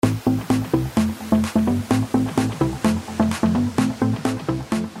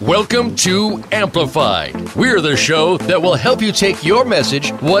Welcome to Amplified. We're the show that will help you take your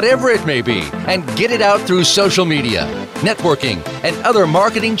message, whatever it may be, and get it out through social media, networking, and other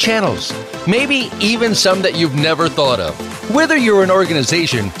marketing channels. Maybe even some that you've never thought of. Whether you're an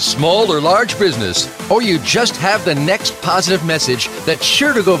organization, small or large business, or you just have the next positive message that's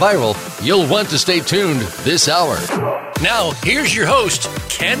sure to go viral, you'll want to stay tuned this hour. Now, here's your host,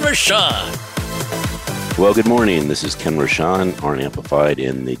 Ken Rochon. Well, good morning. This is Ken Rochon on Amplified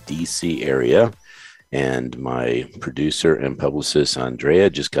in the DC area. And my producer and publicist, Andrea,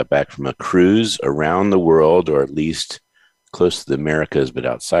 just got back from a cruise around the world, or at least close to the Americas, but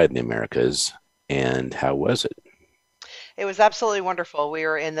outside the Americas. And how was it? It was absolutely wonderful. We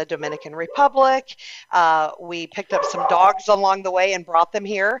were in the Dominican Republic. We picked up some dogs along the way and brought them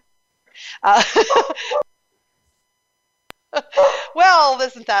here. Well,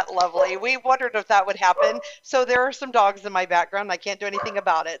 isn't that lovely? We wondered if that would happen. So there are some dogs in my background. I can't do anything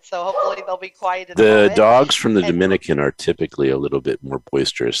about it. So hopefully they'll be quiet in a moment. The dogs from the Dominican are typically a little bit more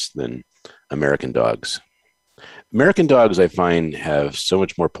boisterous than American dogs. American dogs, I find, have so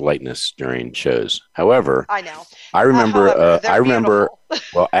much more politeness during shows. However, I know. I remember, Beautiful.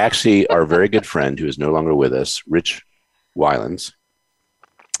 well, actually, our very good friend who is no longer with us, Rich Wylands,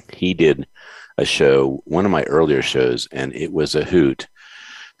 he did a show, one of my earlier shows, and it was a hoot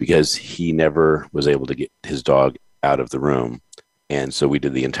because he never was able to get his dog out of the room. And so we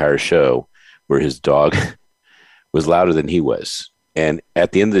did the entire show where his dog was louder than he was. And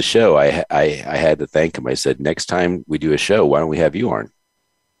at the end of the show, I had to thank him. I said, next time we do a show, why don't we have you on?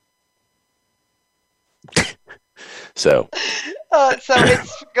 So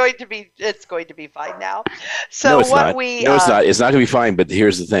it's going to be fine now. So no, it's what not. we no, it's not. It's not going to be fine. But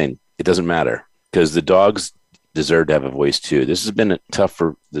here's the thing: it doesn't matter because the dogs deserve to have a voice too. This has been tough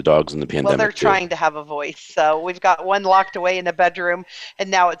for the dogs in the pandemic. Well, they're trying to have a voice. So we've got one locked away in the bedroom,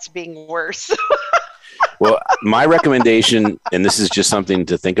 and now it's being worse. Well, my recommendation, and this is just something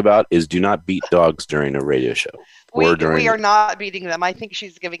to think about, is do not beat dogs during a radio show. We are not beating them. I think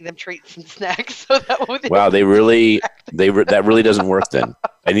she's giving them treats and snacks. So that that really doesn't work then.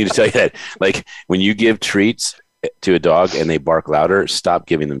 I need to tell you that. Like when you give treats to a dog and they bark louder, stop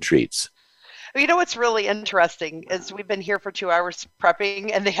giving them treats. You know what's really interesting is we've been here for 2 hours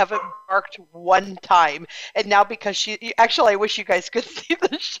prepping and they haven't barked one time. And now because I wish you guys could see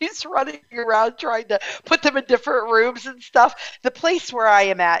that she's running around trying to put them in different rooms and stuff. The place where I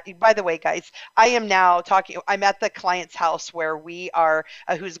am at, by the way, guys, I'm at the client's house where we are,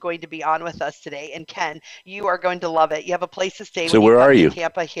 who's going to be on with us today. And Ken, you are going to love it. You have a place to stay. So where are you?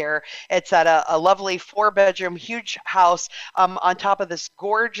 Tampa here. It's at a lovely 4-bedroom, huge house on top of this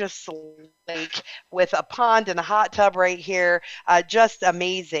gorgeous lake with a pond and a hot tub right here. Just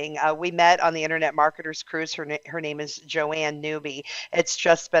amazing. We met on the Internet Marketers Cruise. Her name is Joanne Newby. It's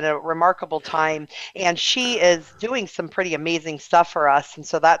just been a remarkable time. And she is doing some pretty amazing stuff for us. And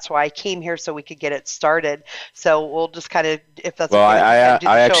so that's why I came here so we could get it started. So we'll just kind of, if that's well, okay,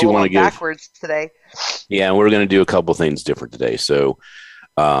 I actually want to give backwards today. Yeah, and we're going to do a couple things different today. So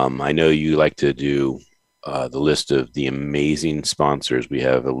I know you like to do the list of the amazing sponsors. We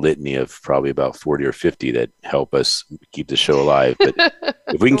have a litany of probably about 40 or 50 that help us keep the show alive. But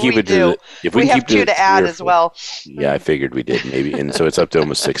if we can keep it to, if we can have keep two to add as well. Yeah, I figured we did maybe, and so it's up to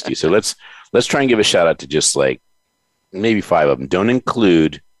almost 60. So let's try and give a shout out to just like maybe 5 of them. Don't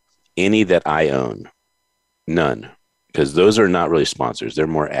include any that I own, none, because those are not really sponsors. They're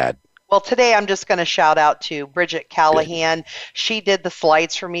more ad. Well, today I'm just going to shout out to Bridget Callahan. She did the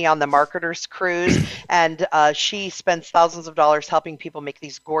slides for me on the Marketers Cruise, and she spends thousands of dollars helping people make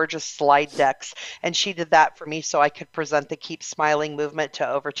these gorgeous slide decks. And she did that for me so I could present the Keep Smiling movement to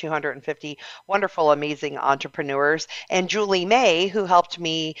over 250 wonderful, amazing entrepreneurs. And Julie May, who helped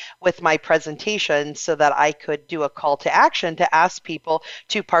me with my presentation so that I could do a call to action to ask people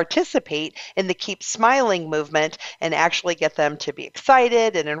to participate in the Keep Smiling movement and actually get them to be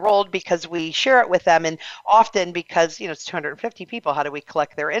excited and enrolled, because we share it with them. And often because, it's 250 people, how do we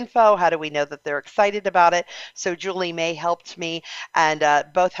collect their info? How do we know that they're excited about it? So Julie May helped me, and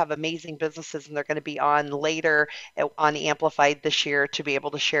both have amazing businesses, and they're going to be on later on Amplified this year to be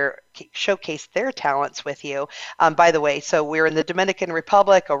able to showcase their talents with you. By the way, so we're in the Dominican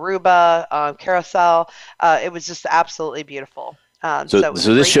Republic, Aruba, Carousel. It was just absolutely beautiful. So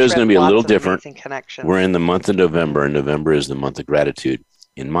this show is going to be a little different. We're in the month of November, and November is the month of gratitude,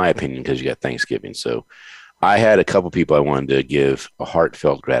 in my opinion, because you got Thanksgiving. So I had a couple people I wanted to give a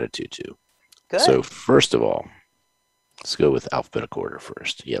heartfelt gratitude to. Good. So first of all, let's go with alphabetical order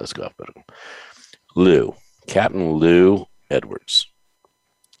first. Yeah, let's go alphabetical. Lou, Captain Lou Edwards.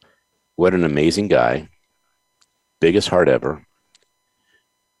 What an amazing guy. Biggest heart ever.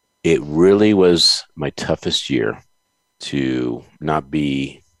 It really was my toughest year to not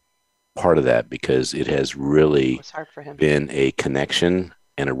be part of that, because it has It really was hard for him. been a connection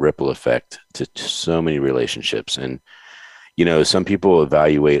and a ripple effect to so many relationships. And, some people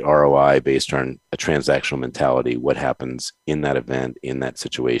evaluate ROI based on a transactional mentality, what happens in that event, in that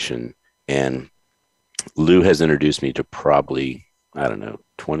situation. And Lou has introduced me to probably, I don't know,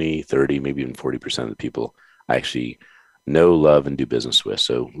 20, 30, maybe even 40% of the people I actually know, love, and do business with.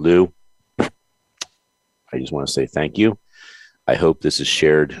 So, Lou, I just want to say thank you. I hope this is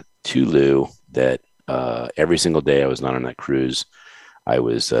shared to Lou, that every single day I was not on that cruise, I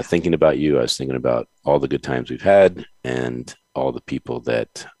was thinking about you. I was thinking about all the good times we've had and all the people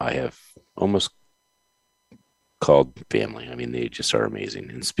that I have almost called family. I mean, they just are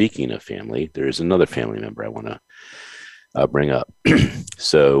amazing. And speaking of family, there's another family member I want to bring up.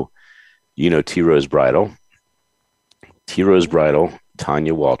 So, T Rose Bridal. T Rose Bridal,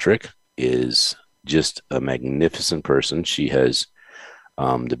 Tanya Waltrick, is just a magnificent person. She has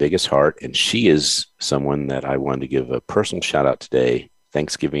the biggest heart, and she is someone that I wanted to give a personal shout out today,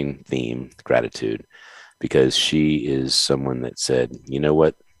 Thanksgiving theme, gratitude, because she is someone that said, you know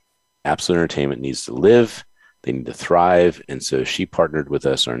what, Absolute Entertainment needs to live, they need to thrive. And so she partnered with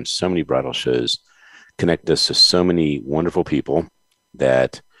us on so many bridal shows, connect us to so many wonderful people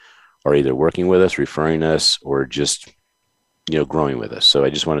that are either working with us, referring us, or just, growing with us. So I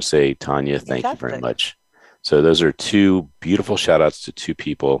just want to say, Tanya, thank you very much. So those are two beautiful shout outs to two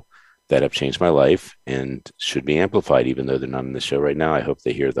people that have changed my life and should be amplified, even though they're not in the show right now. I hope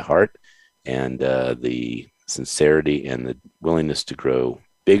they hear the heart and the sincerity and the willingness to grow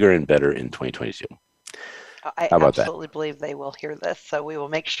bigger and better in 2022. I absolutely believe they will hear this, so we will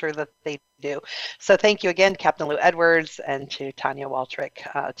make sure that they do. So thank you again, Captain Lou Edwards, and to Tanya Waltrick,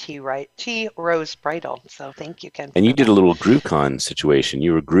 T Rose Bridal. So thank you, Ken. And you did a little GrooveCon situation.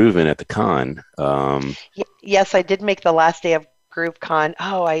 You were grooving at the con. Yes, I did make the last day of GrooveCon.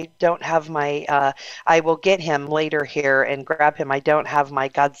 Oh, I don't have my, I will get him later here and grab him. I don't have my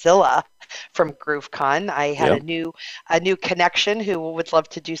Godzilla from GrooveCon. I had a new connection who would love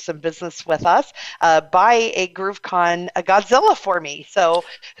to do some business with us, buy a GrooveCon, a Godzilla for me. So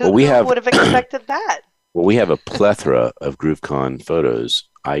who would have expected that? Well, we have a plethora of GrooveCon photos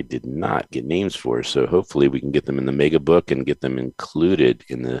I did not get names for. So hopefully we can get them in the mega book and get them included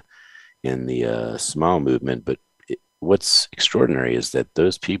in the Smile movement. But what's extraordinary is that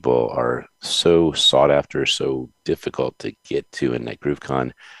those people are so sought after, so difficult to get to in that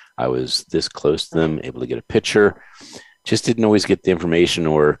GrooveCon. I was this close to them, able to get a picture, just didn't always get the information,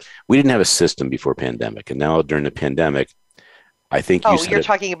 or we didn't have a system before pandemic. And now during the pandemic, I think you're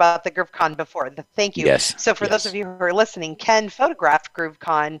talking about the GrooveCon before. Thank you. Yes. So for those of you who are listening, Ken photographed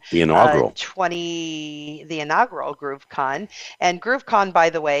GrooveCon, the inaugural GrooveCon, and GrooveCon, by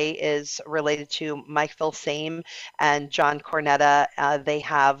the way, is related to Mike Filsame and John Cornetta. They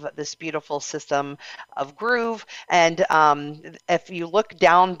have this beautiful system of groove, and if you look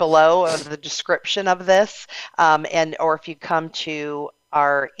down below of the description of this, or if you come to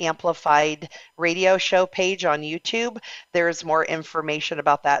our Amplified radio show page on YouTube, there's more information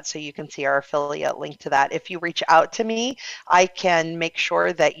about that, so you can see our affiliate link to that. If you reach out to me, I can make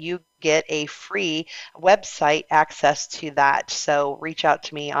sure that you get a free website access to that. So reach out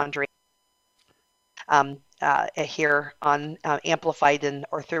to me, Andre, here on Amplified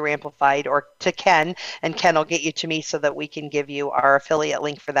or through Amplified, or to Ken, and Ken will get you to me so that we can give you our affiliate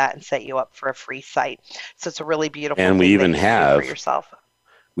link for that and set you up for a free site. So it's a really beautiful and thing we even that you can do for yourself.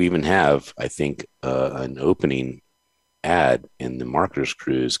 We even have, I think, an opening ad in the Marketers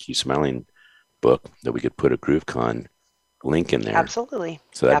Cruise Keep Smiling book that we could put a GrooveCon link in there. Absolutely.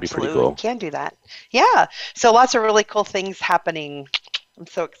 So that'd be pretty cool. Can do that. Yeah. So lots of really cool things happening. I'm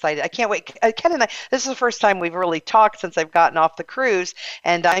so excited. I can't wait. Ken and I, this is the first time we've really talked since I've gotten off the cruise,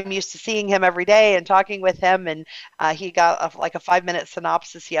 and I'm used to seeing him every day and talking with him, and he got a 5-minute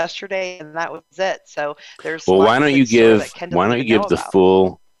synopsis yesterday, and that was it. So there's why don't you give the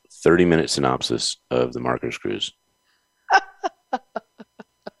full 30-minute synopsis of the Marketers Cruise?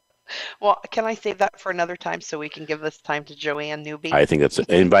 Well, can I save that for another time so we can give this time to Joanne Newby? I think that's,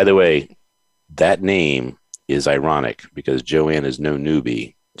 and by the way, that name is ironic because Joanne is no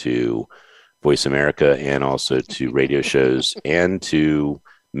newbie to Voice America and also to radio shows and to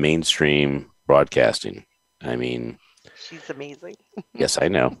mainstream broadcasting. I mean, she's amazing. Yes, I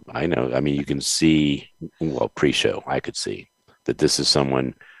know. I mean, you can see, well, pre-show, I could see that this is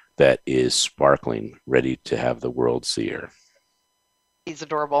someone that is sparkling, ready to have the world see her. She's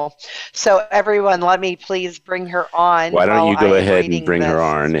adorable. So everyone, let me please bring her on. Why don't you go ahead and bring her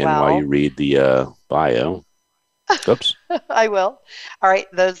on, and while you read the bio. Oops. I will. All right,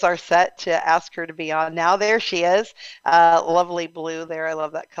 those are set to ask her to be on now. There she is. Lovely blue there. I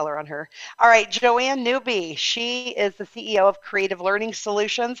love that color on her. All right, Joanne Newby. She is the CEO of Creative Learning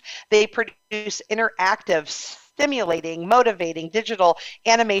Solutions. They produce interactive, stimulating, motivating digital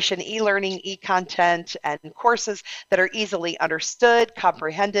animation, e-learning, e-content, and courses that are easily understood,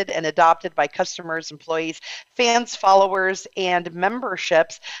 comprehended, and adopted by customers, employees, fans, followers, and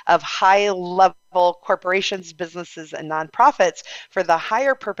memberships of high-level corporations, businesses, and nonprofits for the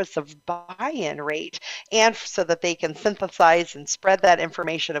higher purpose of buy-in rate, and so that they can synthesize and spread that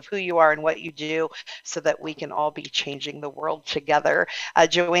information of who you are and what you do so that we can all be changing the world together.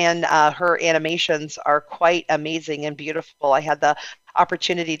 Joanne, her animations are quite amazing and beautiful. I had the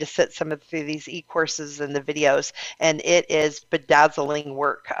opportunity to sit some of these e-courses and the videos, and it is bedazzling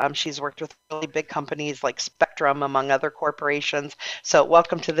work. She's worked with really big companies like Spectrum, among other corporations. So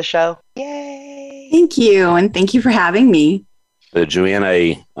welcome to the show. Yay! Thank you, and thank you for having me. Joanne,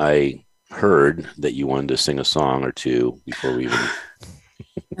 I heard that you wanted to sing a song or two before we even...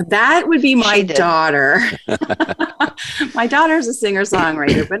 That would be my daughter. My daughter's a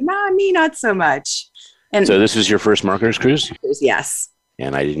singer-songwriter, but not me, not so much. And so this was your first Marketers Cruise? Yes.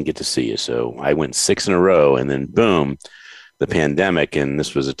 And I didn't get to see you. So I went 6 in a row, and then boom, the pandemic. And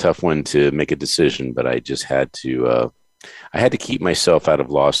this was a tough one to make a decision, but I just had to, I had to keep myself out of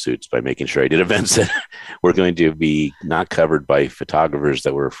lawsuits by making sure I did events that were going to be not covered by photographers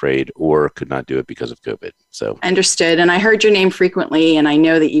that were afraid or could not do it because of COVID. So understood. And I heard your name frequently, and I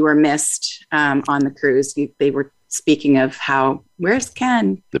know that you were missed on the cruise. They were speaking of where's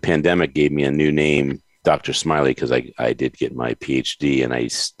Ken? The pandemic gave me a new name, Dr. Smiley, because I did get my PhD, and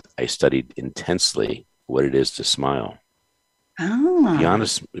I studied intensely what it is to smile. Oh.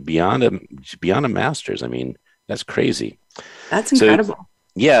 Beyond a master's. I mean, that's crazy. That's incredible. So,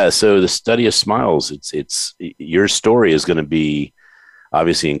 yeah. So the study of smiles, it's your story is going to be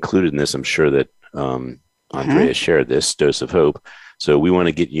obviously included in this. I'm sure that Andrea shared this dose of hope. So we want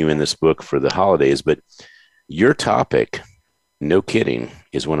to get you in this book for the holidays, but your topic, no kidding,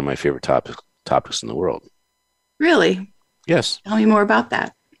 is one of my favorite topics in the world. Really? Yes. Tell me more about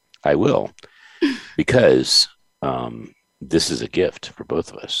that. I will, because this is a gift for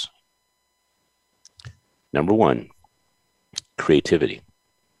both of us. Number 1, creativity.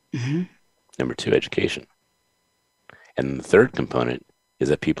 Number 2, education. And the third component is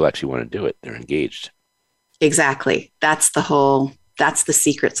that people actually want to do it. They're engaged. Exactly. That's the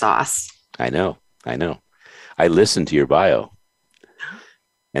secret sauce. I know. I listened to your bio.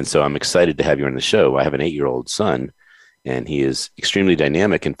 And so I'm excited to have you on the show. I have an 8-year-old son, and he is extremely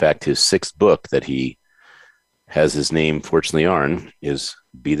dynamic. In fact, his 6th book that he has his name, fortunately, on is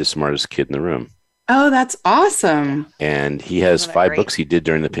Be the Smartest Kid in the Room. Oh, that's awesome. And he has 5 books he did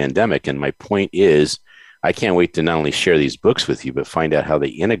during the pandemic. And my point is, I can't wait to not only share these books with you, but find out how they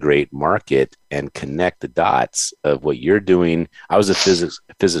integrate, market, and connect the dots of what you're doing. I was a physics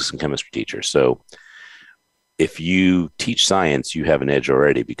and chemistry teacher. So if you teach science, you have an edge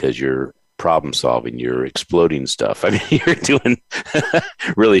already because you're problem solving, you're exploding stuff. I mean, you're doing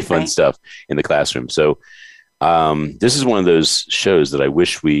really fun stuff in the classroom. So this is one of those shows that I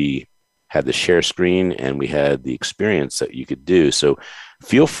wish we had the share screen and we had the experience that you could do. So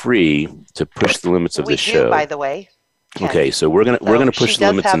feel free to push the limits of this show. By the way. Ken. Okay, so we're gonna push the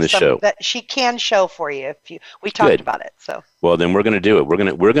limits in the show. That she can show for you if we talked about it. So well, then we're gonna do it.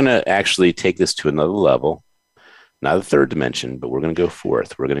 We're gonna actually take this to another level, not the 3rd dimension, but we're gonna go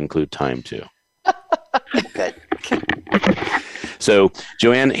 4th. We're gonna include time too. Good. So,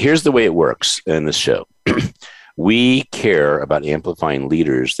 Joanne, here's the way it works in this show. We care about amplifying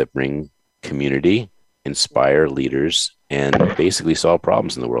leaders that bring community, inspire leaders, and basically solve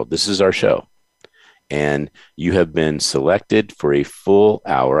problems in the world. This is our show. And you have been selected for a full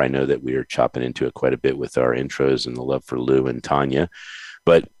hour. I know that we are chopping into it quite a bit with our intros and the love for Lou and Tanya,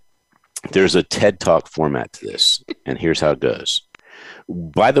 but there's a TED Talk format to this. And here's how it goes.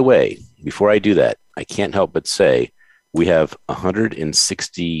 By the way, before I do that, I can't help but say we have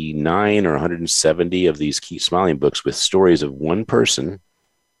 169 or 170 of these Keep Smiling books with stories of one person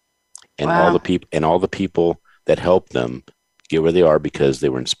and all the people that helped them get where they are because they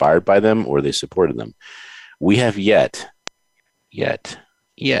were inspired by them or they supported them. We have yet to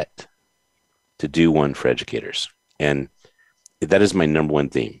do one for educators. And that is my number 1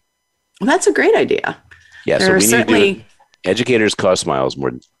 theme. Well, that's a great idea. Yeah, so we need to do it. Educators cost miles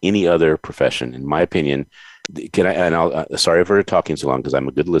more than any other profession, in my opinion. Can I? And I'll sorry for talking so long because I'm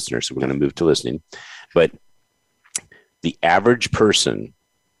a good listener, so we're going to move to listening. But the average person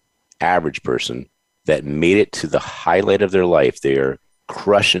that made it to the highlight of their life, they are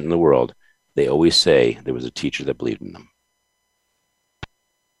crushing in the world. They always say there was a teacher that believed in them.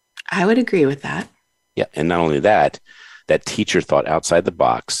 I would agree with that. Yeah. And not only that, that teacher thought outside the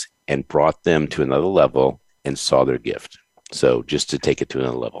box and brought them to another level and saw their gift. So just to take it to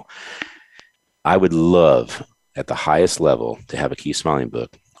another level, I would love at the highest level to have a Keep Smiling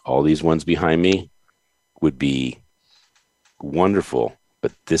book. All these ones behind me would be wonderful,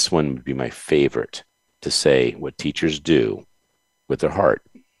 but this one would be my favorite to say what teachers do with their heart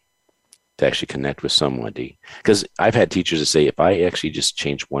to actually connect with somebody. Because I've had teachers that say, if I actually just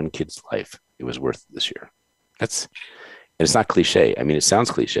changed one kid's life, it was worth it this year. And it's not cliche. I mean, it sounds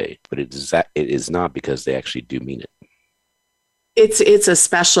cliche, but it is not, because they actually do mean it. It's a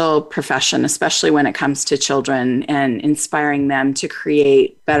special profession, especially when it comes to children and inspiring them to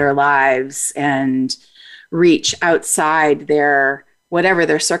create better lives and reach outside their, whatever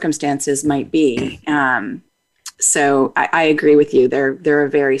their circumstances might be. So I agree with you. They're a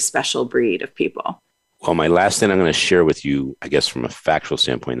very special breed of people. Well, my last thing I'm going to share with you, I guess from a factual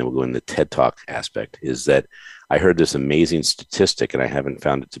standpoint, then we'll go in the TED Talk aspect, is that I heard this amazing statistic, and I haven't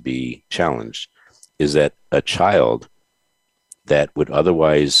found it to be challenged, is that a child that would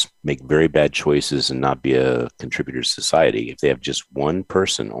otherwise make very bad choices and not be a contributor to society, if they have just one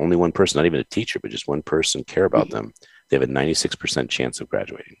person, only one person, not even a teacher, but just one person care about them, they have a 96% chance of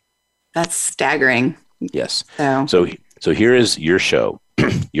graduating. That's staggering. Yes. So here is your show,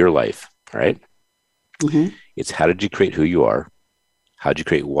 your life, all right? Mm-hmm. It's how did you create who you are? How did you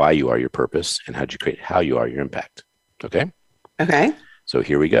create why you are, your purpose? And how did you create how you are, your impact? Okay? Okay. So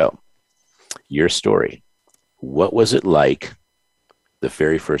here we go. Your story. What was it like the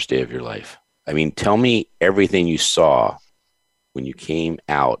very first day of your life? I mean, tell me everything you saw when you came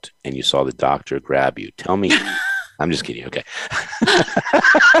out and you saw the doctor grab you. Tell me. I'm just kidding. Okay.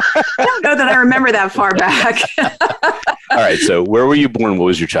 I don't know that I remember that far back. All right. So where were you born? What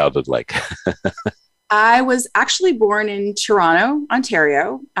was your childhood like? I was actually born in Toronto,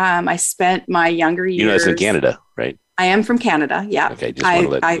 Ontario. I spent my younger years. You know, it's in Canada, right? I am from Canada. Yeah. Okay. Just want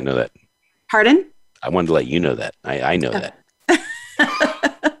to let you know that. Pardon? I wanted to let you know that. I know that.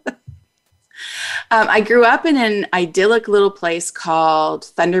 I grew up in an idyllic little place called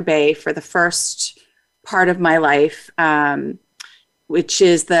Thunder Bay for the first part of my life, which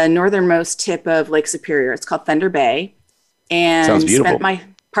is the northernmost tip of Lake Superior. It's called Thunder Bay. And sounds beautiful.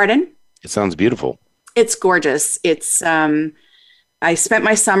 Pardon? It sounds beautiful. It's gorgeous. It's I spent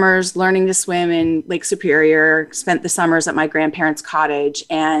my summers learning to swim in Lake Superior, spent the summers at my grandparents' cottage.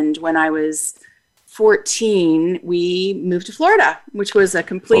 And when I was 14, we moved to Florida, which was a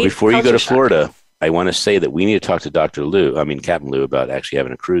complete Well, before you go to shock. Florida, I want to say that we need to talk to Captain Lou, about actually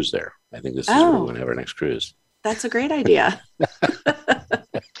having a cruise there. I think this is where we're going to have our next cruise. That's a great idea.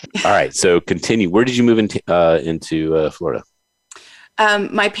 All right. So continue. Where did you move into Florida?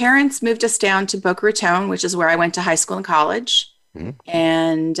 My parents moved us down to Boca Raton, which is where I went to high school and college. Mm-hmm.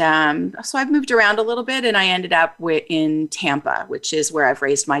 And so I've moved around a little bit, and I ended up in Tampa, which is where I've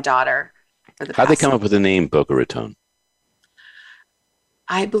raised my daughter. How'd they come up with the name Boca Raton?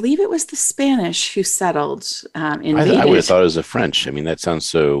 I believe it was the Spanish who settled. I would have thought it was the French. I mean, that sounds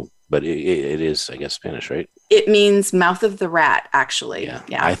so, but it is, I guess, Spanish, right? It means mouth of the rat, actually. Yeah,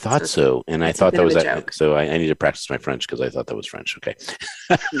 I thought so. And I thought that was joke. So I need to practice my French because I thought that was French. Okay.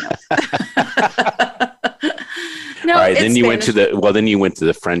 No, all right. Then you Spanish. went to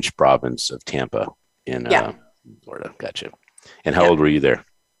the French province of Tampa in Florida. Gotcha. And how old were you there?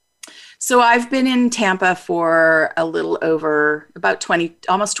 So I've been in Tampa for a little over about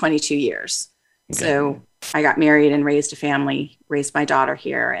almost 22 years. Okay. So I got married and raised a family, raised my daughter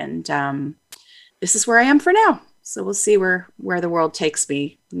here. And this is where I am for now. So we'll see where the world takes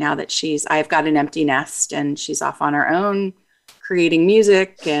me now that I've got an empty nest and she's off on her own, creating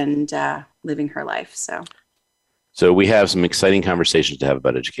music and living her life. So we have some exciting conversations to have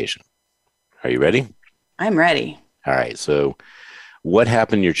about education. Are you ready? I'm ready. All right. So what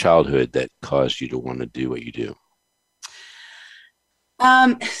happened in your childhood that caused you to want to do what you do?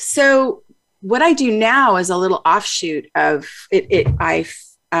 So what I do now is a little offshoot of it. I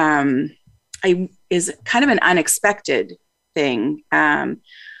is kind of an unexpected thing.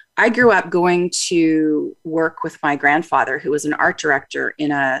 I grew up going to work with my grandfather, who was an art director in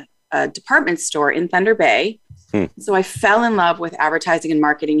a department store in Thunder Bay. So I fell in love with advertising and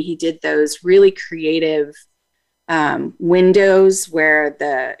marketing. He did those really creative windows where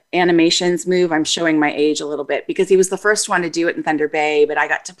the animations move. I'm showing my age a little bit because he was the first one to do it in Thunder Bay, but I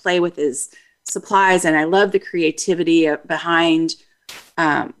got to play with his supplies and I love the creativity behind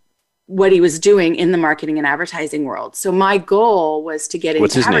what he was doing in the marketing and advertising world. So my goal was to get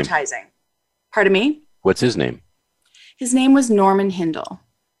into advertising. Pardon me? What's his name? His name was Norman Hindle.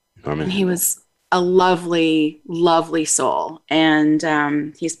 Norman. And he was a lovely, lovely soul.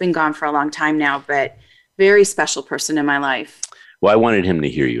 And he's been gone for a long time now, but very special person in my life. Well, I wanted him to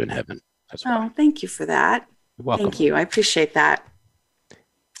hear you in heaven. That's why. Oh, thank you for that. You're welcome. Thank you. I appreciate that.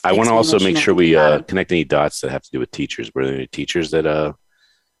 I want to also make sure we emotional. connect any dots that have to do with teachers. Were there any teachers that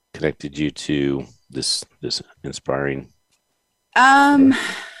connected you to this inspiring? I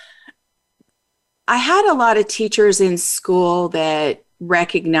had a lot of teachers in school that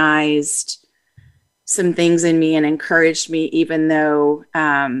recognized some things in me and encouraged me, even though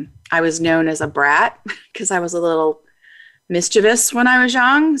I was known as a brat because I was a little mischievous when I was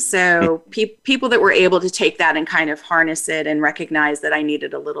young. So people that were able to take that and kind of harness it and recognize that I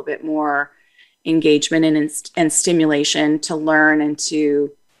needed a little bit more engagement and stimulation to learn and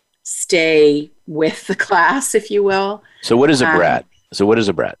to stay with the class, if you will. So what is a brat?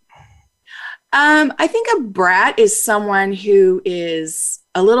 I think a brat is someone who is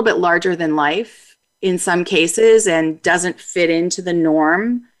a little bit larger than life in some cases and doesn't fit into the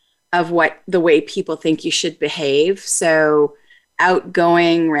norm of the way people think you should behave. So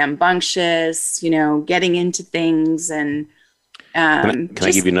outgoing, rambunctious, getting into things and can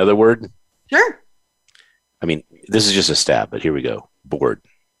I give you another word? Sure. I mean, this is just a stab, but here we go. Bored.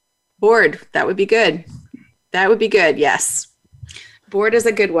 That would be good. Yes. Bored is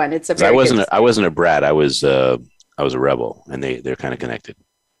a good one. It's a very I wasn't a brat. I was a rebel, and they're kind of connected.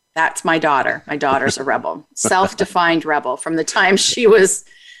 That's my daughter. My daughter's a rebel, self-defined rebel from the time she was,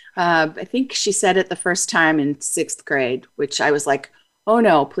 I think she said it the first time in 6th grade, which I was like, oh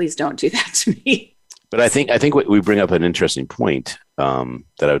no, please don't do that to me. But I think what we bring up an interesting point that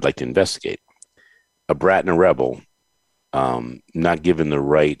I would like to investigate. A brat and a rebel, not given the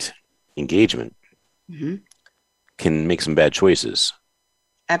right engagement, can make some bad choices.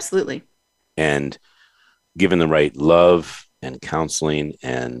 Absolutely. And given the right love and counseling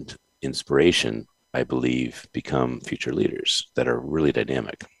and inspiration, I believe, become future leaders that are really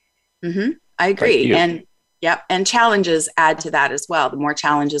dynamic. I agree. And challenges add to that as well. The more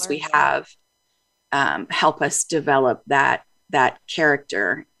challenges we have, help us develop that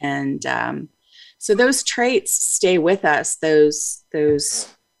character. And so those traits stay with us.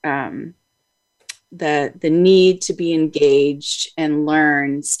 The need to be engaged and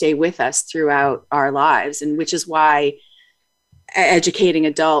learn stay with us throughout our lives, and which is why educating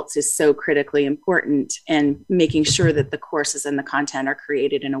adults is so critically important, and making sure that the courses and the content are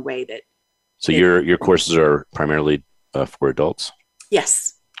created in a way that. So your courses are primarily for adults?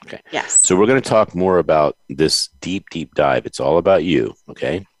 Yes. Okay. Yes. So we're going to talk more about this deep dive. It's all about you.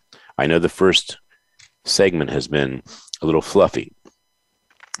 Okay. I know the first segment has been a little fluffy,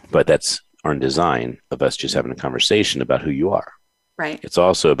 but that's our design of us just having a conversation about who you are. Right. It's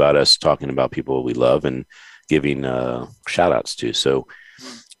also about us talking about people we love and giving shout outs to. So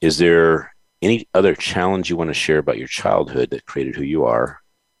is there any other challenge you want to share about your childhood that created who you are?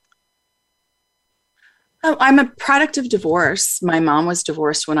 Oh, I'm a product of divorce. My mom was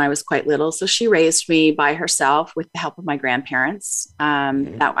divorced when I was quite little, so she raised me by herself with the help of my grandparents.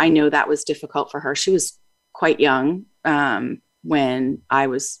 That I know that was difficult for her. She was quite young when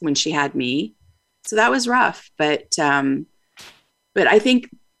she had me, so that was rough. But I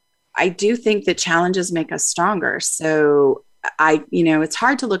do think that challenges make us stronger. So it's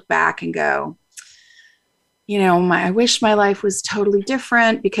hard to look back and go, I wish my life was totally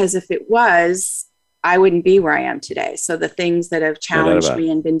different, because if it was, I wouldn't be where I am today. So the things that have challenged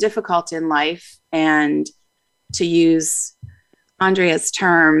me and been difficult in life, and to use Andrea's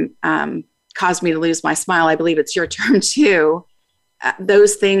term, caused me to lose my smile. I believe it's your term too.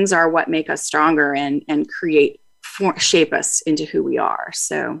 Those things are what make us stronger and shape us into who we are.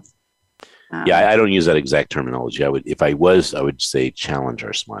 So, I don't use that exact terminology. I would say challenge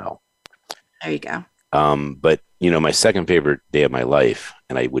our smile. There you go. But my second favorite day of my life,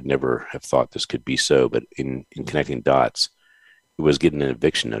 and I would never have thought this could be so, but in connecting dots, it was getting an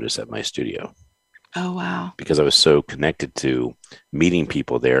eviction notice at my studio. Oh, wow. Because I was so connected to meeting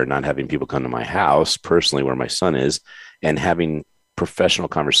people there, not having people come to my house personally where my son is, and having professional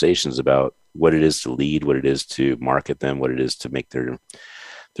conversations about what it is to lead, what it is to market them, what it is to make their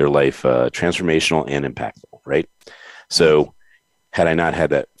life transformational and impactful, right? So had I not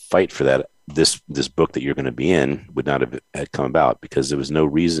had that fight for that, this book that you're going to be in would not have had come about, because there was no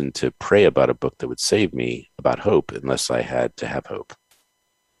reason to pray about a book that would save me about hope unless I had to have hope.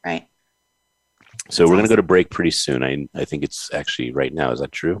 Right. So we're going to go to break pretty soon. I think it's actually right now. Is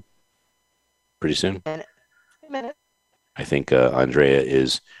that true? Pretty soon? 2 minutes. I think Andrea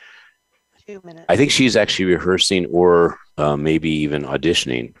is. 2 minutes. I think she's actually rehearsing or maybe even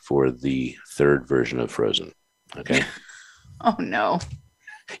auditioning for the third version of Frozen. Okay. Oh, no.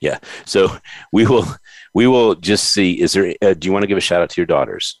 Yeah. So we will just see. Is there? Do you want to give a shout out to your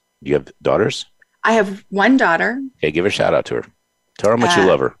daughters? Do you have daughters? I have one daughter. Okay, give a shout out to her. Tell her how much you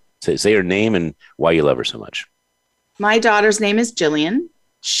love her. Say her name and why you love her so much. My daughter's name is Jillian.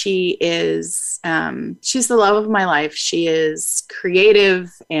 She is, she's the love of my life. She is creative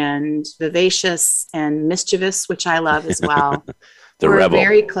and vivacious and mischievous, which I love as well. We're rebel.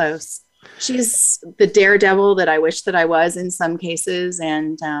 Very close. She's the daredevil that I wish that I was in some cases.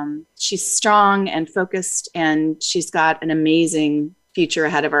 And she's strong and focused, and she's got an amazing future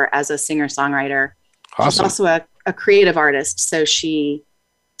ahead of her as a singer-songwriter. Awesome. She's also a creative artist. So she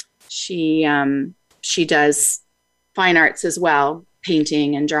does fine arts as well,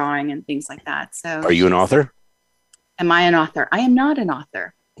 painting and drawing and things like that. So are you an author? Am I an author? I am not an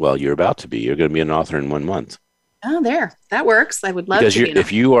author. Well, you're about to be. You're going to be an author in 1 month. Oh, there. That works. I would love because to be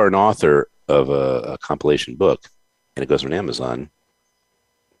if you are an author of a compilation book and it goes on Amazon,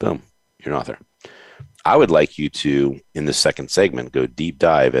 boom, you're an author. I would like you to, in the second segment, go deep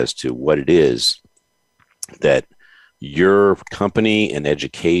dive as to what it is that your company and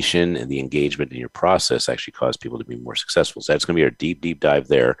education and the engagement in your process actually cause people to be more successful. So that's going to be our deep dive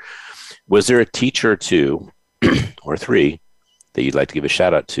there. Was there a teacher or two or three that you'd like to give a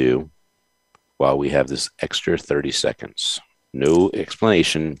shout out to while we have this extra 30 seconds? No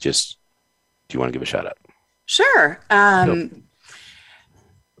explanation, just do you want to give a shout out? Sure.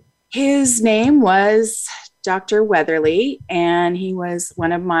 His name was Dr. Weatherly, and he was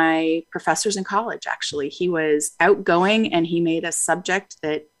one of my professors in college, actually. He was outgoing, and he made a subject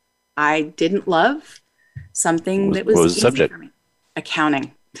that I didn't love, something that was what was the easy subject? for me.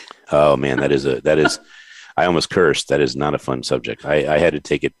 Accounting. Oh, man, that is I almost cursed. That is not a fun subject. I had to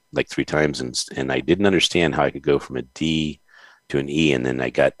take it like 3 times, and I didn't understand how I could go from a D to an E, and then I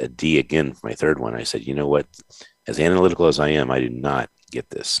got a D again for my third one. I said, you know what? As analytical as I am, I did not get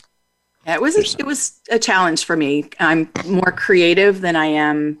this. Yeah, it was a challenge for me. I'm more creative than I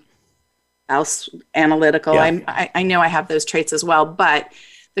am analytical. Yeah. I know I have those traits as well, but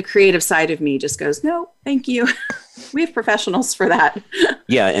the creative side of me just goes, no, thank you. We have professionals for that.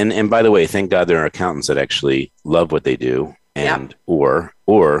 Yeah, and by the way, thank God there are accountants that actually love what they do, and or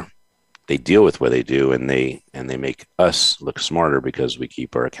they deal with what they do, and they make us look smarter because we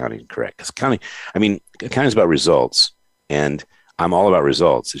keep our accounting correct. Because accounting is about results, and I'm all about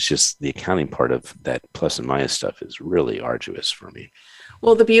results. It's just the accounting part of that plus and minus stuff is really arduous for me.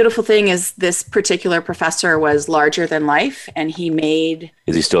 Well, the beautiful thing is this particular professor was larger than life, and he made...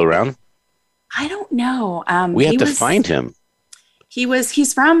 Is he still around? I don't know. We have to find him.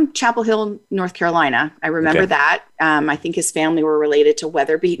 He's from Chapel Hill, North Carolina. I remember that. I think his family were related to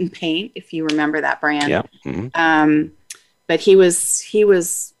Weather Beaten Paint, if you remember that brand. Yeah. Mm-hmm. But he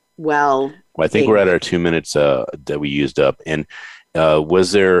was well, I think we're at our 2 minutes that we used up. And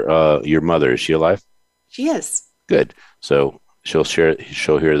was there your mother? Is she alive? She is. Good. So she'll hear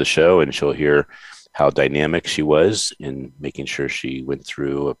the show, and she'll hear how dynamic she was in making sure she went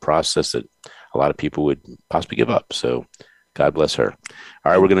through a process that a lot of people would possibly give up. So God bless her.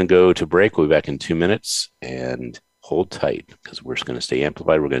 All right, we're going to go to break. We'll be back in 2 minutes, and hold tight because we're just going to stay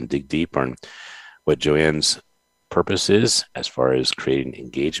amplified. We're going to dig deep on what Joanne's purpose is as far as creating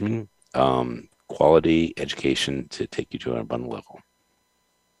engagement, quality education to take you to an abundant level.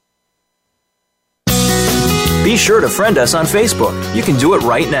 Be sure to friend us on Facebook. You can do it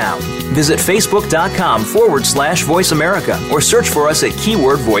right now. Visit facebook.com/Voice America or search for us at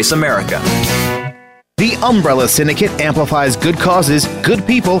keyword Voice America. The Umbrella Syndicate amplifies good causes, good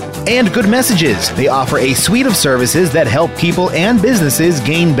people, and good messages. They offer a suite of services that help people and businesses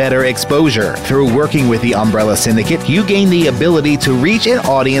gain better exposure. Through working with the Umbrella Syndicate, you gain the ability to reach an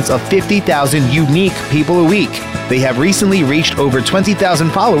audience of 50,000 unique people a week. They have recently reached over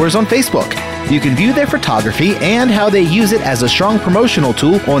 20,000 followers on Facebook. You can view their photography and how they use it as a strong promotional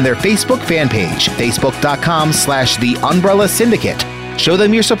tool on their Facebook fan page, facebook.com/The Umbrella Syndicate. Show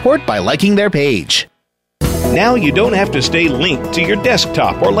them your support by liking their page. Now you don't have to stay linked to your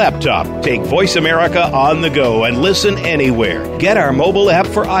desktop or laptop. Take Voice America on the go and listen anywhere. Get our mobile app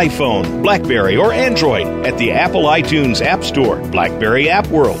for iPhone, BlackBerry, or Android at the Apple iTunes App Store, BlackBerry App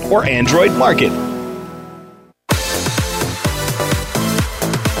World, or Android Market.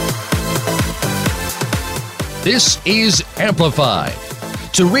 This is Amplified.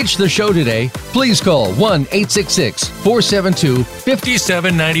 To reach the show today, please call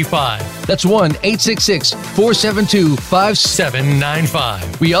 1-866-472-5795. That's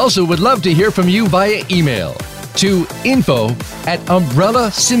 1-866-472-5795. We also would love to hear from you via email to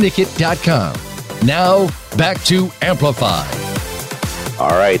info@umbrellasyndicate.com. Now, back to Amplified.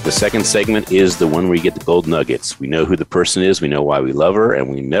 All right, the second segment is the one where you get the gold nuggets. We know who the person is, we know why we love her, and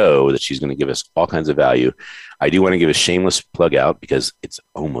we know that she's going to give us all kinds of value. I do want to give a shameless plug out because it's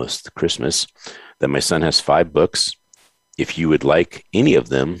almost Christmas, that my son has 5 books. If you would like any of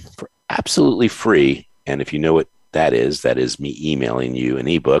them for absolutely free, and if you know what that is me emailing you an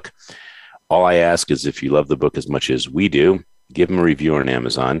ebook. All I ask is if you love the book as much as we do, give him a review on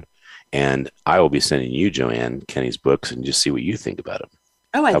Amazon, and I will be sending you, Joanne, Kenny's books, and just see what you think about them.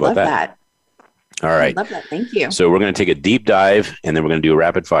 Oh, I love that. All right. I love that. Thank you. So we're going to take a deep dive, and then we're going to do a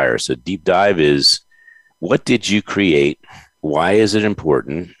rapid fire. So deep dive is, what did you create? Why is it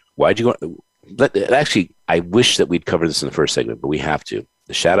important? Why'd you want? Actually, I wish that we'd cover this in the first segment, but we have to.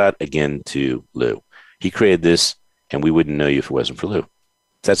 The shout out again to Lou. He created this, and we wouldn't know you if it wasn't for Lou.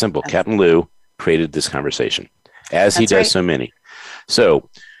 It's that simple. Captain Lou created this conversation, as he does so many. So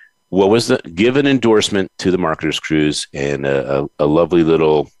what was give an endorsement to the Marketers Cruise and a lovely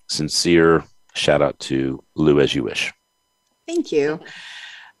little sincere shout out to Lou as you wish. Thank you.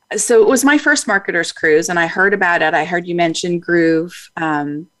 So it was my first Marketers Cruise, and I heard about it. I heard you mention Groove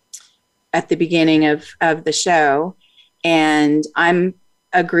at the beginning of the show, and I'm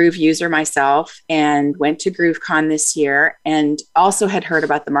a Groove user myself and went to GrooveCon this year and also had heard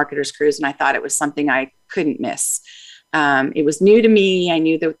about the Marketers Cruise, and I thought it was something I couldn't miss. It was new to me. I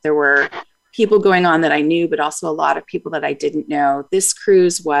knew that there were people going on that I knew, but also a lot of people that I didn't know. This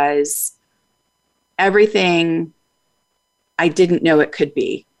cruise was everything I didn't know it could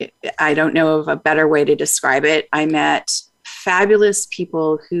be. I don't know of a better way to describe it. I met fabulous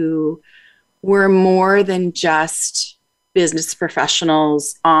people who were more than just business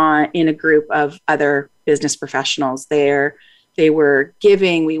professionals in a group of other business professionals. They were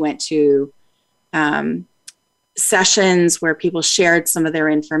giving. We went to sessions where people shared some of their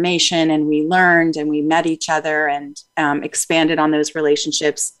information, and we learned and we met each other and expanded on those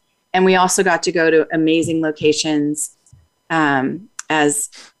relationships. And we also got to go to amazing locations. As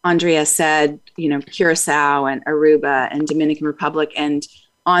Andrea said, Curacao and Aruba and Dominican Republic. And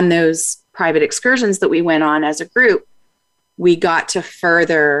on those private excursions that we went on as a group, we got to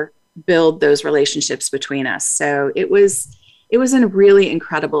further build those relationships between us. So it was a really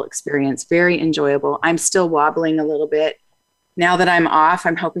incredible experience, very enjoyable. I'm still wobbling a little bit. Now that I'm off,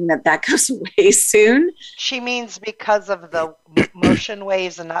 I'm hoping that goes away soon. She means because of the motion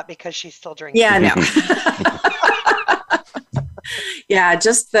waves and not because she's still drinking. Yeah, no. Yeah,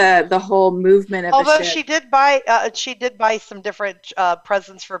 just the whole movement of Although the ship. she did buy some different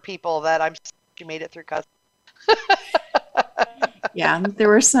presents for people that she made it through customs. Yeah, there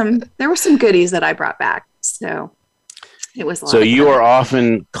were some goodies that I brought back. So it was a lot So of you fun. are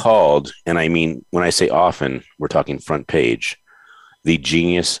often called, and I mean, when I say often, we're talking front page, the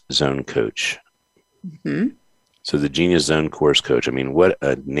Genius Zone Coach. Mm-hmm. So the Genius Zone Course Coach, I mean, what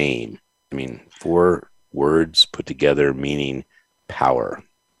a name. I mean, 4 words put together meaning power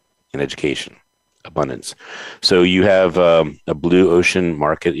and education, abundance. So you have a Blue Ocean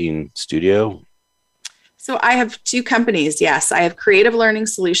marketing studio. So I have 2 companies. Yes, I have Creative Learning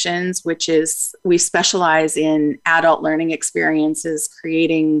Solutions, which is we specialize in adult learning experiences,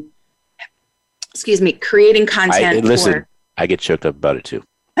 creating content. I get choked up about it too.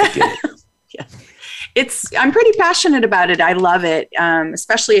 I get it. Yeah. I'm pretty passionate about it. I love it,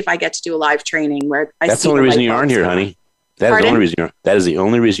 especially if I get to do a live training where I That's see the only light reason you aren't bulbs here, go on. honey. That is the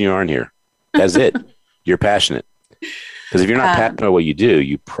only reason you aren't here. That's it. You're passionate. Because if you're not passionate about what you do,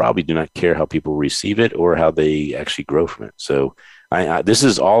 you probably do not care how people receive it or how they actually grow from it. So this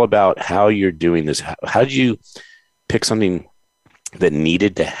is all about how you're doing this. How did you pick something that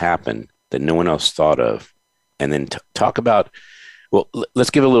needed to happen that no one else thought of? And then talk about, well, let's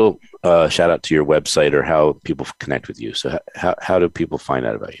give a little shout out to your website or how people connect with you. So how do people find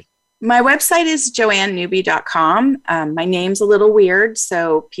out about you? My website is joannenewby.com. My name's a little weird,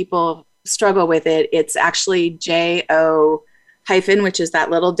 so people struggle with it. It's actually JO hyphen, which is that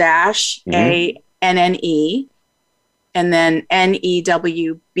little dash, ANNE, and then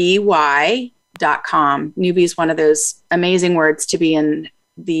NEWBY.com. Newbie is one of those amazing words to be in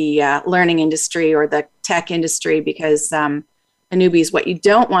the learning industry or the tech industry because a newbie is what you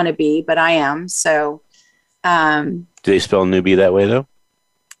don't want to be, but I am. So, do they spell newbie that way though?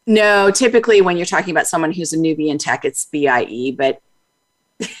 No, typically when you're talking about someone who's a newbie in tech, it's BIE, but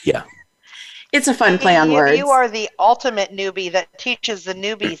yeah, it's a fun play on words. You are the ultimate newbie that teaches the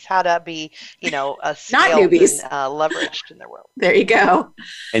newbies how to be, not newbies, and, leveraged in their world. There you go.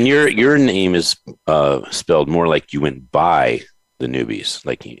 And your name is spelled more like you went by the newbies,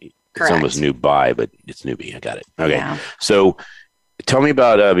 like it's almost new by, but it's newbie. I got it. Okay, yeah. So tell me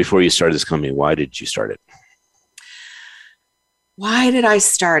about before you started this company. Why did you start it? Why did I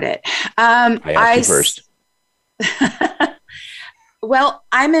start it? I asked you first. Well,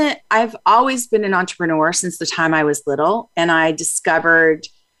 I've always been an entrepreneur since the time I was little, and I discovered,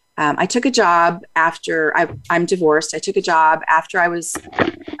 I took a job after I'm divorced. I took a job after I was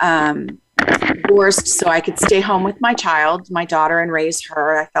divorced so I could stay home with my child, my daughter, and raise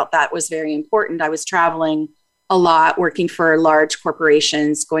her. I felt that was very important. I was traveling a lot, working for large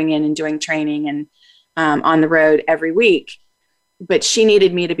corporations, going in and doing training and on the road every week. But she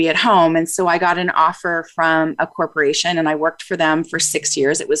needed me to be at home. And so I got an offer from a corporation and I worked for them for 6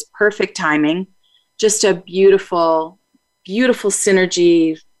 years. It was perfect timing, just a beautiful, beautiful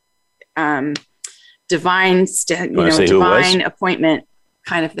synergy, divine appointment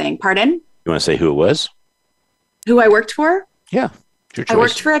kind of thing. Pardon? You want to say who it was? Who I worked for? Yeah. Your choice. I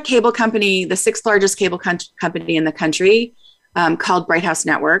worked for a cable company, the 6th largest cable company in the country, called Bright House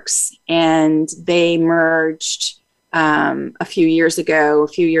Networks. And they merged a few years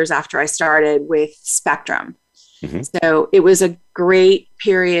after I started, with Spectrum. Mm-hmm. So it was a great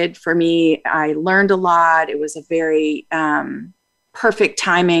period for me. I learned a lot. It was a very perfect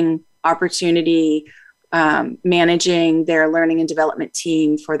timing opportunity, managing their learning and development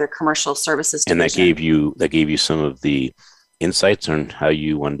team for their commercial services division. And that gave you some of the insights on how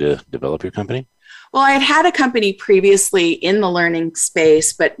you wanted to develop your company? Well, I had a company previously in the learning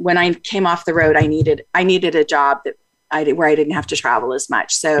space, but when I came off the road, I needed a job where I didn't have to travel as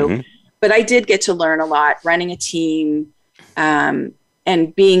much. So, but I did get to learn a lot, running a team, and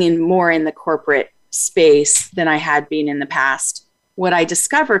being more in the corporate space than I had been in the past. What I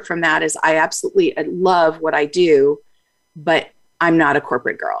discovered from that is I absolutely love what I do, but I'm not a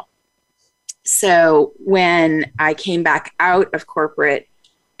corporate girl. So when I came back out of corporate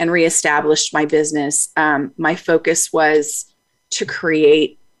and reestablished my business, my focus was to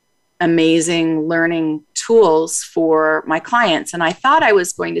create amazing learning tools for my clients. And I thought I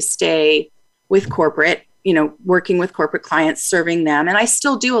was going to stay with corporate, working with corporate clients, serving them. And I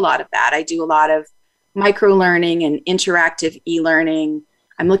still do a lot of that. I do a lot of micro learning and interactive e-learning.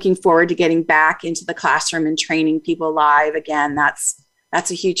 I'm looking forward to getting back into the classroom and training people live again. That's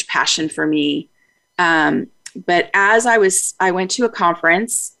a huge passion for me. But as I went to a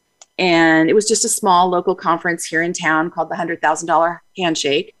conference, and it was just a small local conference here in town called the $100,000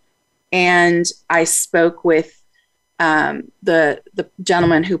 Handshake. And I spoke with the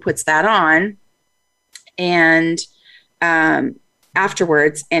gentleman who puts that on, and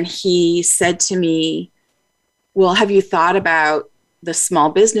afterwards, and he said to me, well, have you thought about the small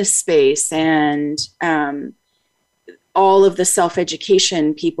business space and all of the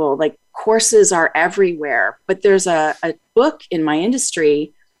self-education people? Like, courses are everywhere, but there's a book in my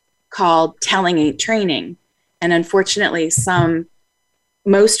industry called Telling Ain't Training. And unfortunately,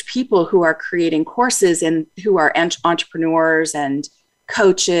 most people who are creating courses and who are entrepreneurs and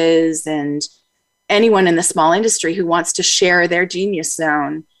coaches and anyone in the small industry who wants to share their genius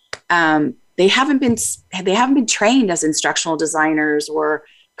zone, they haven't been trained as instructional designers or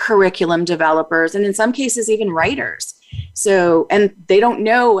curriculum developers, and in some cases even writers. So, and they don't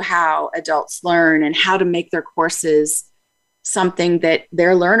know how adults learn and how to make their courses something that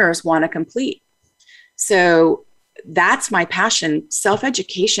their learners want to complete. So that's my passion.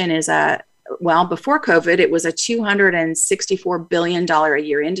 Self-education is before COVID, it was a $264 billion a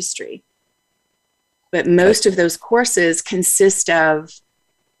year industry. But most of those courses consist of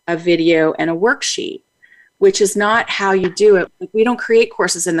a video and a worksheet, which is not how you do it. We don't create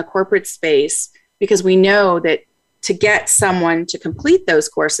courses in the corporate space because we know that to get someone to complete those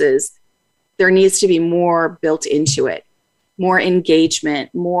courses, there needs to be more built into it, more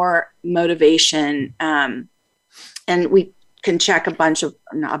engagement, more motivation. And we can check not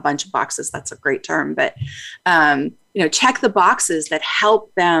a bunch of boxes. That's a great term, but, check the boxes that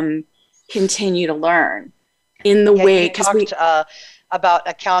help them continue to learn in the way. Because we talked about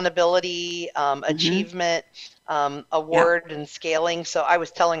accountability, achievement, award and scaling. So I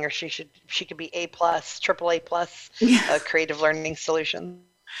was telling her she could be A+, AAA+, creative learning solution.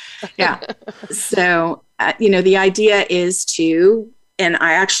 Yeah. So, the idea is and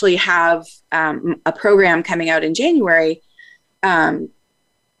I actually have a program coming out in January that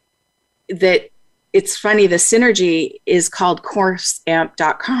it's funny, the synergy is called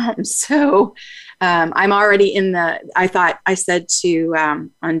courseamp.com. So I'm already I said to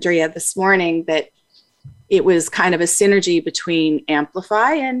Andrea this morning that it was kind of a synergy between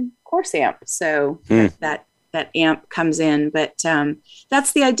Amplify and CourseAmp. So that AMP comes in, but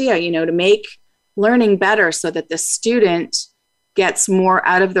that's the idea, to make learning better so that the student gets more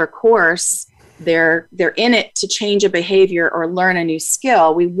out of their course they're in it to change a behavior or learn a new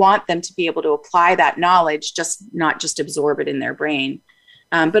skill. We want them to be able to apply that knowledge, not just absorb it in their brain,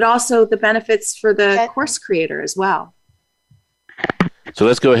 but also the benefits for the course creator as well. So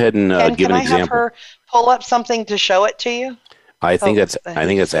let's go ahead and give an example. Can I have her pull up something to show it to you? I think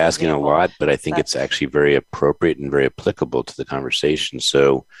that's asking a lot, but I think it's actually very appropriate and very applicable to the conversation.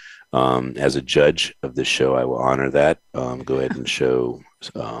 So as a judge of this show, I will honor that. Go ahead and show,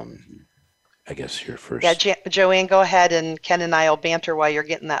 I guess you're first. Yeah, Joanne, go ahead, and Ken and I will banter while you're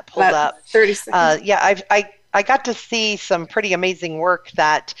getting that pulled up. 30 seconds. Yeah, I got to see some pretty amazing work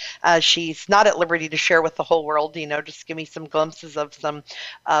that she's not at liberty to share with the whole world, just give me some glimpses of some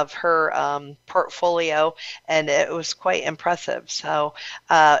of her portfolio, and it was quite impressive. So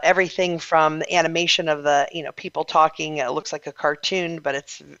everything from the animation of the, people talking, it looks like a cartoon, but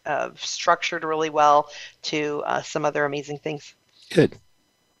it's structured really well, to some other amazing things. Good.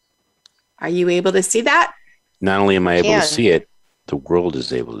 Are you able to see that? Not only am I able to see it, the world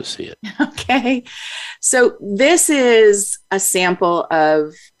is able to see it. Okay. So this is a sample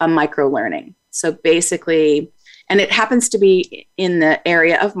of a micro-learning. So basically, and it happens to be in the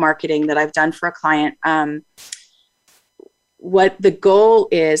area of marketing that I've done for a client. What the goal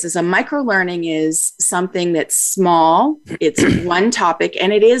is a micro-learning is something that's small. It's one topic,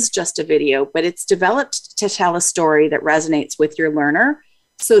 and it is just a video, but it's developed to tell a story that resonates with your learner,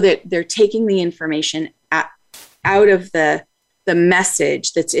 so that they're taking the information out of the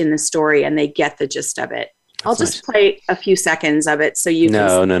message that's in the story, and they get the gist of it. I'll just play a few seconds of it so you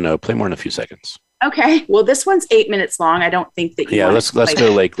can. No. Play more than a few seconds. Okay. Well, this one's 8 minutes long. I don't think that you. Yeah, let's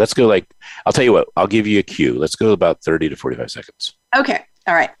go like. I'll tell you what. I'll give you a cue. Let's go about 30 to 45 seconds. Okay.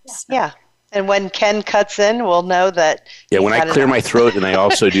 All right. Yeah. And when Ken cuts in, we'll know that. Yeah. When I clear my throat and I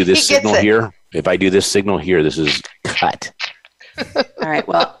also do this signal here, if I do this signal here, this is cut. All right.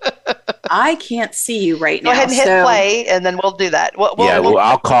 Well, I can't see you right now. Go ahead and hit play, and then we'll do that.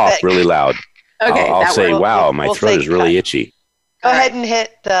 I'll cough really loud. Okay. I'll say, "Wow, my throat is really itchy." Go ahead and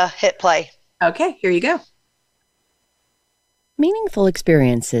hit play. Okay. Here you go. Meaningful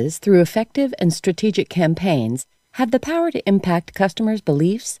experiences through effective and strategic campaigns have the power to impact customers'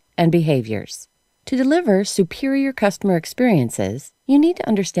 beliefs and behaviors. To deliver superior customer experiences, you need to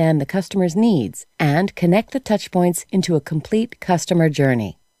understand the customer's needs and connect the touchpoints into a complete customer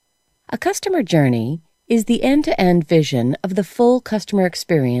journey. A customer journey is the end-to-end vision of the full customer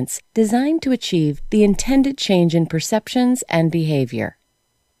experience designed to achieve the intended change in perceptions and behavior.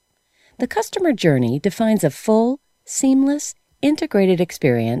 The customer journey defines a full, seamless, integrated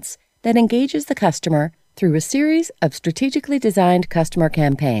experience that engages the customer through a series of strategically designed customer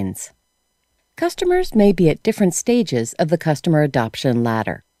campaigns. Customers may be at different stages of the customer adoption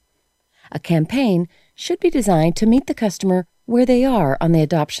ladder. A campaign should be designed to meet the customer where they are on the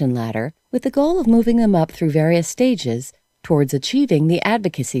adoption ladder, with the goal of moving them up through various stages towards achieving the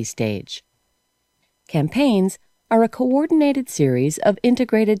advocacy stage. Campaigns are a coordinated series of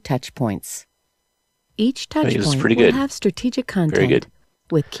integrated touchpoints. Each touchpoint will have strategic content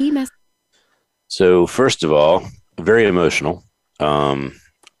with key messages. So first of all, very emotional.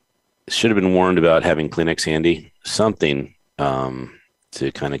 Should have been warned about having Kleenex handy, something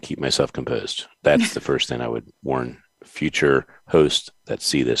to kind of keep myself composed. That's the first thing I would warn future hosts that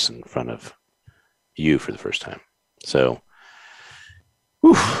see this in front of you for the first time. So,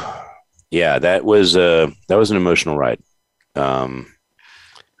 yeah, that was an emotional ride. Kind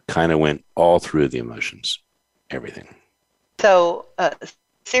of went all through the emotions, everything. So,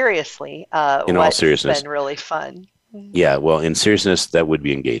 seriously, in all seriousness, it's been really fun. Yeah, well, in seriousness, that would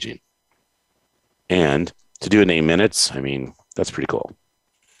be engaging. And to do it in 8 minutes, I mean, that's pretty cool.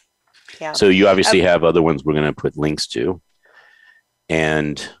 Yeah. So you obviously have other ones we're going to put links to.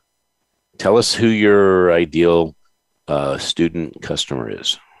 And tell us who your ideal student customer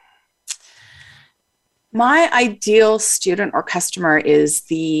is. My ideal student or customer is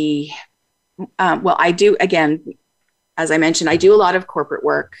I do, again, as I mentioned, I do a lot of corporate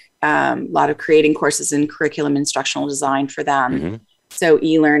work, a lot of creating courses in curriculum instructional design for them. Mm-hmm. So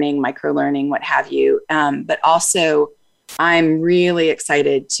e-learning, micro-learning, what have you. But also, I'm really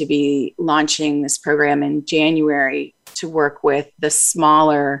excited to be launching this program in January to work with the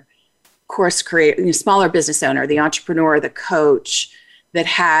smaller smaller business owner, the entrepreneur, the coach that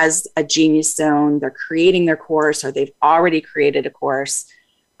has a genius zone. They're creating their course, or they've already created a course.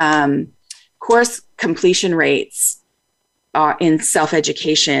 Course completion rates in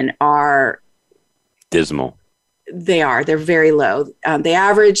self-education are dismal. They're very low. They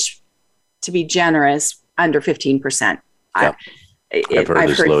average, to be generous, under 15%. Yeah. I've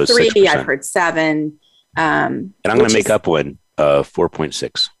heard 3, I've heard 7. And I'm going to make up one.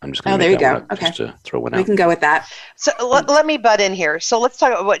 4.6. I'm just going to there you make that go. one up Okay. just to throw one out. We can go with that. So let me butt in here. So let's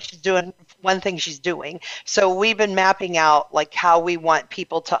talk about what she's doing. One thing she's doing. So we've been mapping out like how we want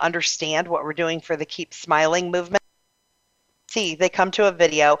people to understand what we're doing for the Keep Smiling movement. They come to a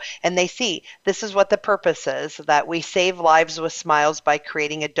video and they see this is what the purpose is, that we save lives with smiles by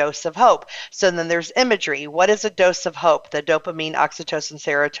creating a dose of hope. So then there's imagery. What is a dose of hope? The dopamine, oxytocin,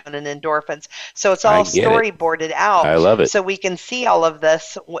 serotonin, endorphins. So it's all storyboarded out. I love it. So we can see all of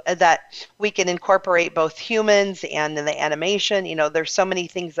this, that we can incorporate both humans and in the animation. There's so many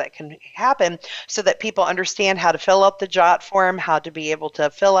things that can happen so that people understand how to fill out the jot form, how to be able to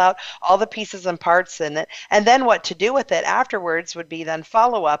fill out all the pieces and parts in it, and then what to do with it afterwards would be then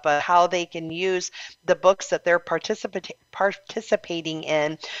follow up on how they can use the books that they're participating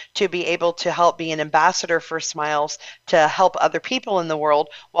in to be able to help be an ambassador for Smiles, to help other people in the world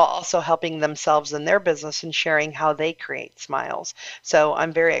while also helping themselves in their business and sharing how they create smiles. So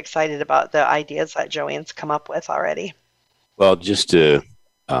I'm very excited about the ideas that Joanne's come up with already. Well, just to,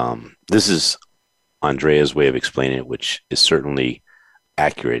 this is Andrea's way of explaining it, which is certainly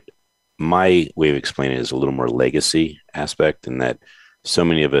accurate. My way of explaining it is a little more legacy aspect, in that so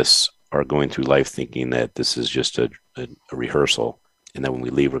many of us are going through life thinking that this is just a rehearsal, and that when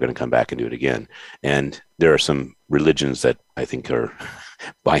we leave, we're going to come back and do it again. And there are some religions that I think are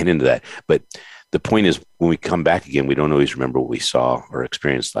buying into that. But the point is, when we come back again, we don't always remember what we saw or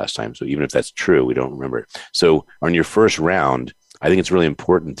experienced last time. So even if that's true, we don't remember it. So on your first round, I think it's really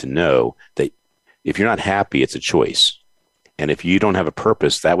important to know that if you're not happy, it's a choice. And if you don't have a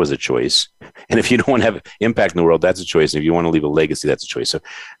purpose, that was a choice. And if you don't want to have impact in the world, that's a choice. And if you want to leave a legacy, that's a choice. So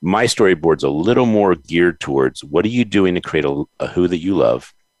my storyboard's a little more geared towards what are you doing to create a who that you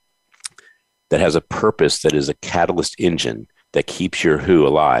love that has a purpose, that is a catalyst engine that keeps your who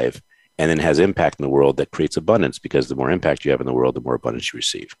alive, and then has impact in the world that creates abundance, because the more impact you have in the world, the more abundance you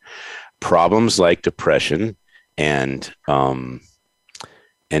receive. Problems like depression and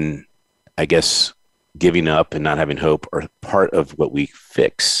I guess giving up and not having hope are part of what we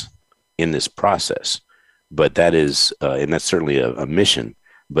fix in this process. But that is, and that's certainly a mission,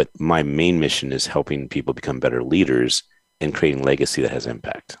 but my main mission is helping people become better leaders and creating legacy that has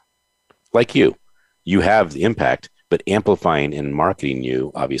impact. Like you have the impact, but amplifying and marketing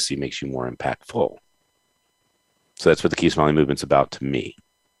you obviously makes you more impactful. So that's what the Keep Smiling movement's about to me.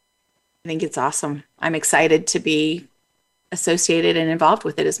 I think it's awesome. I'm excited to be associated and involved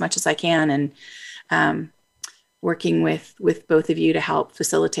with it as much as I can, and working with both of you to help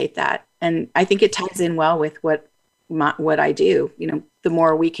facilitate that. And I think it ties in well with what I do. The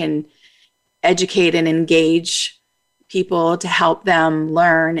more we can educate and engage people to help them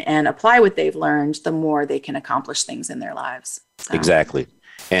learn and apply what they've learned, the more they can accomplish things in their lives. So. Exactly.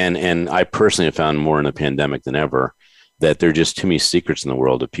 And I personally have found more in the pandemic than ever that there are just too many secrets in the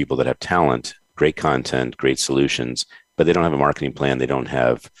world of people that have talent, great content, great solutions, but they don't have a marketing plan. They don't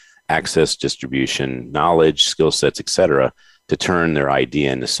have access, distribution, knowledge, skill sets, et cetera, to turn their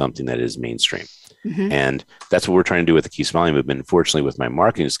idea into something that is mainstream. Mm-hmm. And that's what we're trying to do with the Keep Smiling movement. Unfortunately, with my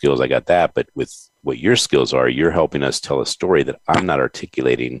marketing skills, I got that. But with what your skills are, you're helping us tell a story that I'm not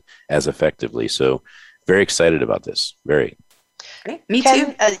articulating as effectively. So very excited about this. Very. Great. Me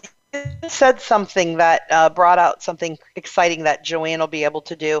too. You said something that brought out something exciting that Joanne will be able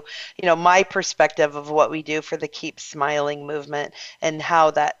to do. My perspective of what we do for the Keep Smiling movement and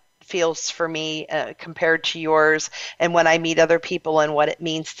how that feels for me compared to yours, and when I meet other people and what it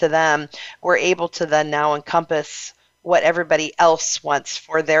means to them, we're able to then now encompass what everybody else wants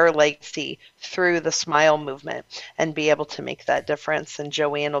for their legacy through the Smile movement and be able to make that difference. And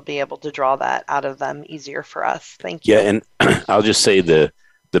Joanne will be able to draw that out of them easier for us. Thank you. Yeah, and I'll just say the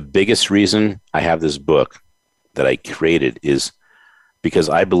biggest reason I have this book that I created is because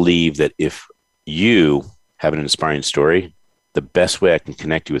I believe that if you have an inspiring story, the best way I can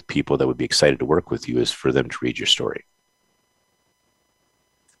connect you with people that would be excited to work with you is for them to read your story.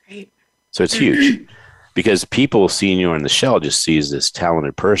 Great. So it's huge because people seeing you on the shell just sees this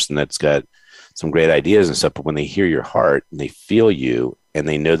talented person that's got some great ideas and stuff. But when they hear your heart and they feel you and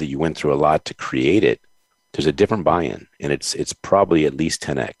they know that you went through a lot to create it, there's a different buy-in, and it's probably at least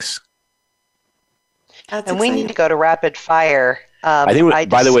 10x. That's and exciting. we need to go to rapid fire. I think,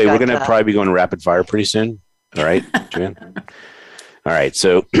 by the way, we're going to probably be going to rapid fire pretty soon. All right, Joanne? All right,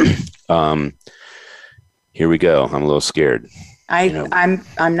 so here we go. I'm a little scared. I'm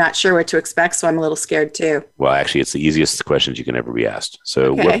not sure what to expect, so I'm a little scared too. Well, actually, it's the easiest questions you can ever be asked.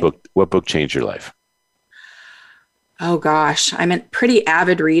 So, okay. What book changed your life? Oh gosh, I'm a pretty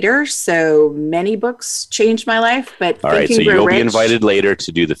avid reader, so many books changed my life. But all right, so you'll be invited later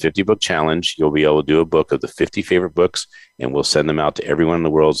to do the 50 book challenge. You'll be able to do a book of the 50 favorite books, and we'll send them out to everyone in the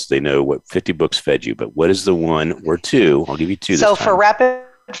world so they know what 50 books fed you. But what is the one or two? I'll give you two. So for rapid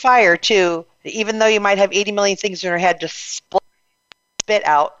fire, too, even though you might have 80 million things in your head, just spit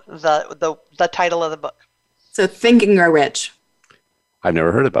out the title of the book. So Think and Grow Rich. I've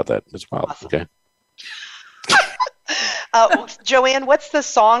never heard about that. That's wild. Awesome. Okay. Joanne, what's the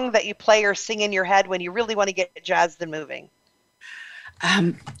song that you play or sing in your head when you really want to get jazzed and moving?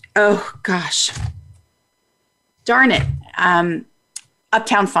 Oh gosh, darn it!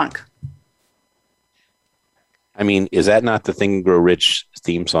 Uptown Funk. I mean, is that not the Think and Grow Rich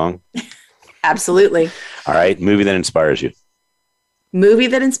theme song? Absolutely. All right, movie that inspires you. Movie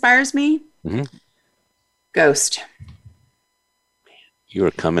that inspires me? Mm-hmm. Ghost. You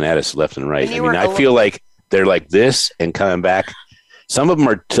are coming at us left and right. I mean, I feel like they're like this and coming back. Some of them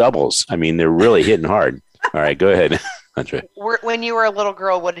are doubles. I mean, they're really hitting hard. All right, go ahead, Andrea. When you were a little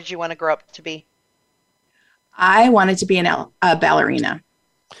girl, what did you want to grow up to be? I wanted to be a ballerina.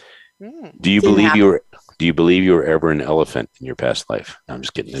 Do you believe you were ever an elephant in your past life? No, I'm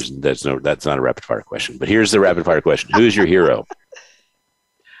just kidding. That's not a rapid fire question. But here's the rapid fire question: who is your hero?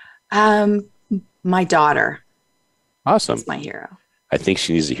 My daughter. Awesome. That's my hero. I think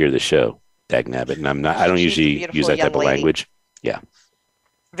she needs to hear the show. Dagnabbit, and I don't usually use that type of language. Yeah.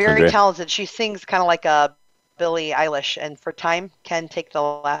 Very Andrea? Talented. She sings kind of like a Billie Eilish. And for time, Ken, take the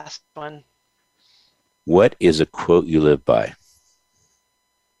last one. What is a quote you live by?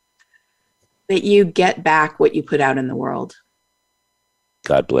 That you get back what you put out in the world.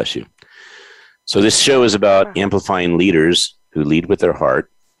 God bless you. So this show is about amplifying leaders who lead with their heart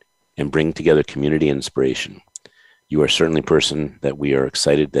and bring together community and inspiration. You are certainly a person that we are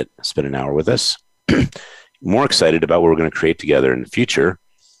excited that spent an hour with us. More excited about what we're going to create together in the future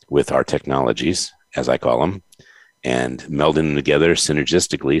with our technologies, as I call them, and melding them together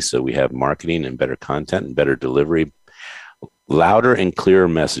synergistically so we have marketing and better content and better delivery, louder and clearer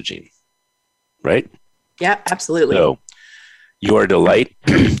messaging, right? Yeah, absolutely. So you are a delight.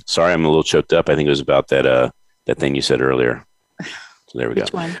 Sorry, I'm a little choked up. I think it was about that thing you said earlier. So there we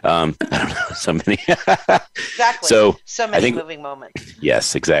Which go. One? I don't know. So many. Exactly. So many moving moments.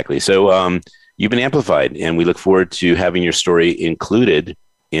 Yes, exactly. So you've been amplified, and we look forward to having your story included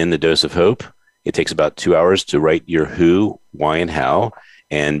in the Dose of Hope. It takes about 2 hours to write your who, why, and how.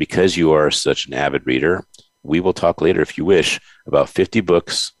 And because you are such an avid reader, we will talk later, if you wish, about 50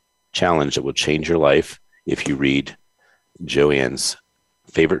 books challenge that will change your life if you read Joanne's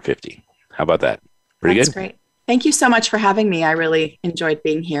favorite 50. How about that? Pretty good? That's great. Thank you so much for having me. I really enjoyed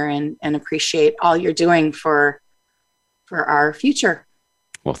being here and appreciate all you're doing for our future.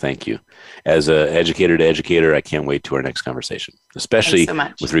 Well, thank you. As an educator to educator, I can't wait to our next conversation, especially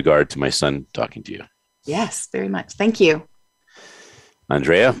with regard to my son talking to you. Yes, very much. Thank you.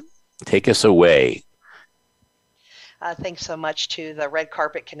 Andrea, take us away. Thanks so much to the Red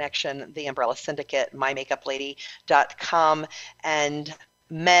Carpet Connection, the Umbrella Syndicate, mymakeuplady.com, and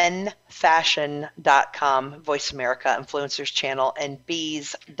menfashion.com, Voice America Influencers Channel, and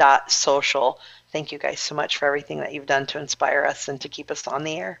bees.social. Thank you guys so much for everything that you've done to inspire us and to keep us on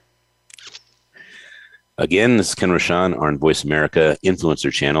the air. Again, this is Ken Rochon on Voice America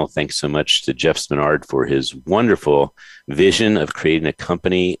Influencer Channel. Thanks so much to Jeff Spinard for his wonderful vision of creating a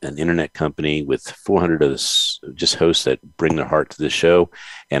company, an internet company with 400 of just hosts that bring their heart to the show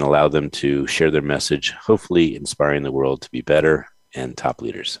and allow them to share their message, hopefully inspiring the world to be better and top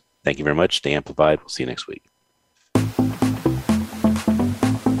leaders. Thank you very much. Stay amplified. We'll see you next week.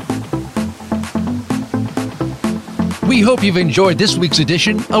 We hope you've enjoyed this week's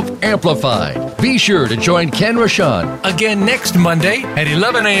edition of Amplified. Be sure to join Ken Rochon again next Monday at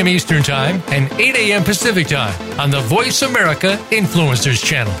 11 a.m. Eastern Time and 8 a.m. Pacific Time on the Voice America Influencers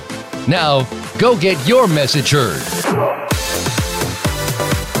Channel. Now, go get your message heard.